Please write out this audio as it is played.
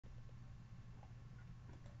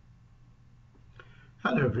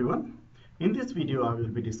Hello everyone. In this video I will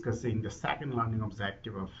be discussing the second learning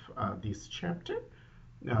objective of this chapter,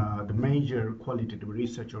 the major qualitative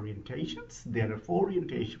research orientations. There are four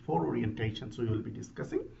orientations we will be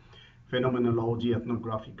discussing: phenomenology,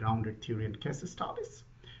 ethnography, grounded theory, and case studies.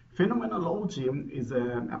 Phenomenology is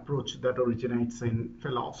an approach that originates in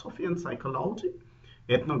philosophy and psychology.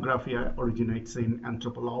 Ethnography originates in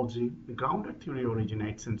anthropology. Grounded theory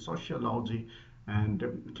originates in sociology, and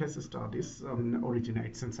case studies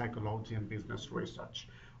originates in psychology and business research.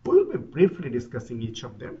 We will be briefly discussing each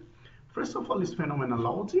of them. First of all is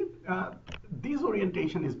phenomenology. This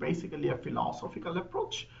orientation is basically a philosophical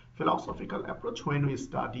approach when we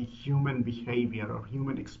study human behavior or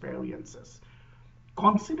human experiences,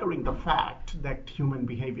 considering the fact that human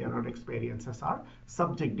behavior or experiences are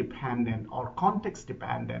subject dependent or context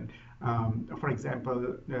dependent. For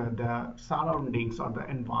example, the surroundings or the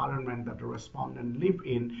environment that the respondent live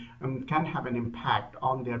in can have an impact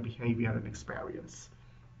on their behavior and experience.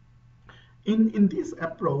 In this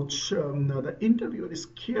approach, the interviewer is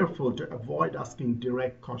careful to avoid asking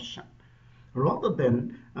direct questions. Rather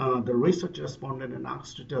than the research respondent and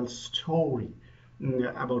asked to tell story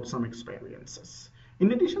about some experiences.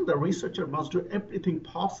 In addition, the researcher must do everything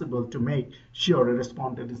possible to make sure a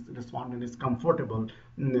respondent is comfortable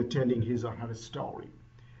telling his or her story.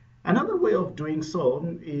 Another way of doing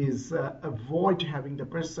so is avoid having the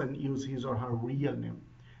person use his or her real name.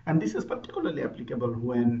 And this is particularly applicable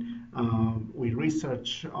when we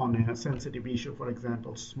research on a sensitive issue, for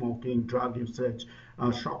example, smoking, drug usage,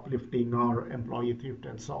 shoplifting, or employee theft,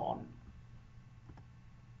 and so on.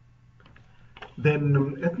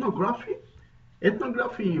 Then ethnography.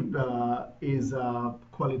 Ethnography is a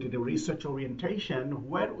qualitative research orientation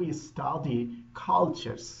where we study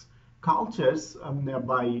cultures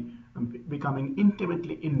by becoming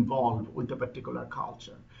intimately involved with a particular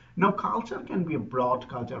culture. Now, culture can be a broad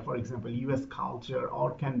culture, for example, US culture,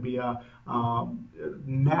 or can be a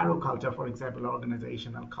narrow culture, for example,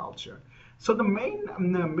 organizational culture. So the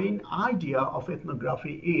main idea of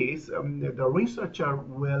ethnography is the researcher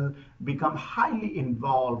will become highly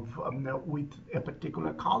involved with a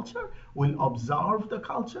particular culture, will observe the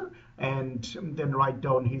culture, and then write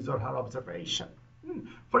down his or her observation.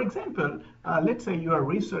 For example, let's say you are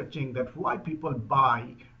researching that why people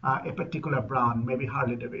buy a particular brand, maybe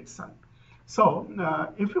Harley Davidson. So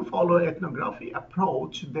if you follow ethnography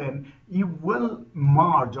approach, then you will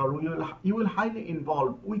merge, or you will highly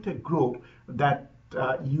involve with a group that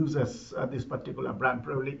uses this particular brand.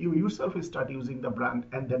 Probably you yourself start using the brand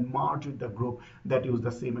and then merge with the group that use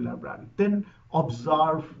the similar brand. Then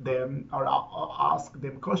observe them or ask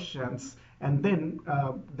them questions, and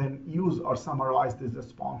then use or summarize these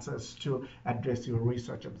responses to address your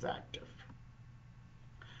research objective.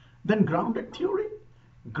 Then grounded theory.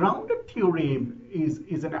 Grounded theory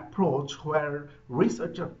is an approach where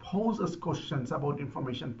researcher poses questions about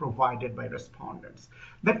information provided by respondents.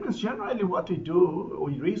 That means generally what we do,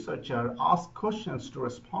 we researcher ask questions to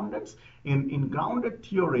respondents. In grounded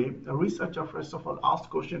theory, a researcher first of all asks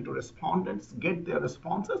questions to respondents, get their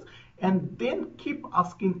responses, and then keep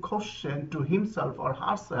asking questions to himself or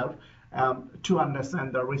herself to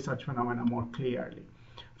understand the research phenomena more clearly.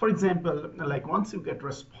 For example, like once you get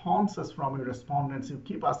responses from your respondents, you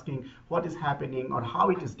keep asking what is happening or how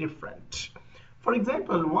it is different. For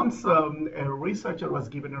example, once a researcher was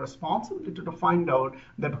given a responsibility to find out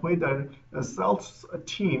that whether a sales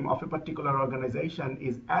team of a particular organization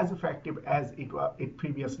is as effective as it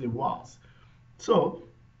previously was. So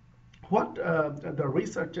what the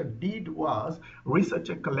researcher did was,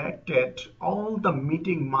 researcher collected all the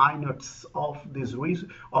meeting minutes of this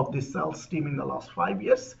sales team in the last 5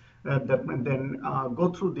 years, then go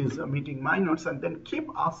through these meeting minutes and then keep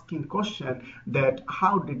asking question that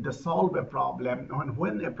how did they solve a problem, and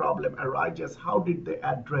when a problem arises, how did they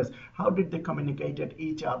address, how did they communicate at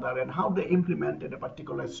each other, and how they implemented a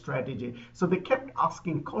particular strategy. So they kept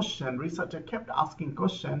asking question, researcher kept asking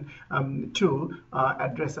question to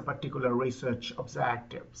address a particular research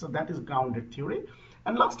objective. So that is grounded theory.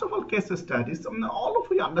 And last of all, case studies. All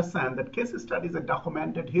of you understand that case study is a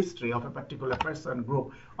documented history of a particular person,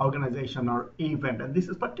 group, organization, or event. And this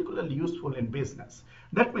is particularly useful in business.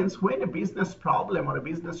 That means when a business problem or a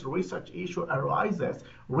business research issue arises,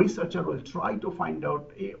 researcher will try to find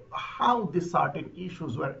out how these certain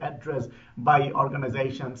issues were addressed by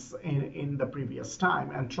organizations in the previous time,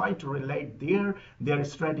 and try to relate their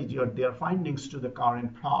strategy or their findings to the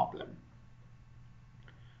current problem.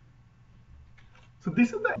 So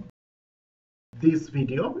this is this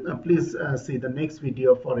video. Please see the next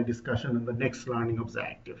video for a discussion on the next learning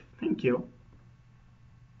objective. Thank you.